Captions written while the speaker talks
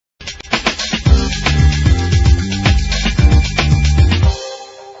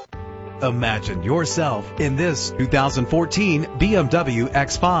Imagine yourself in this 2014 BMW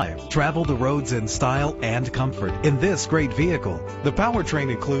X5. Travel the roads in style and comfort in this great vehicle. The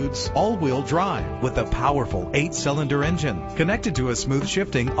powertrain includes all-wheel drive with a powerful 8-cylinder engine connected to a smooth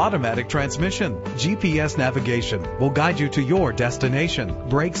shifting automatic transmission. GPS navigation will guide you to your destination.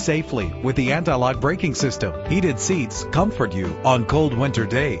 Brake safely with the anti-lock braking system. Heated seats comfort you on cold winter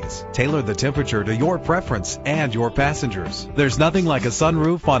days. Tailor the temperature to your preference and your passengers. There's nothing like a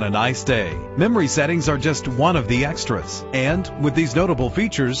sunroof on a nice day. Memory settings are just one of the extras. And with these notable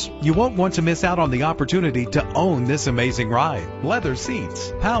features, you won't want to miss out on the opportunity to own this amazing ride. Leather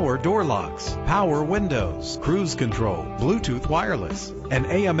seats, power door locks, power windows, cruise control, Bluetooth wireless, an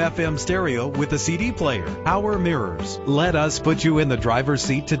AM/FM stereo with a CD player, power mirrors. Let us put you in the driver's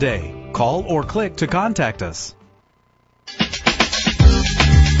seat today. Call or click to contact us.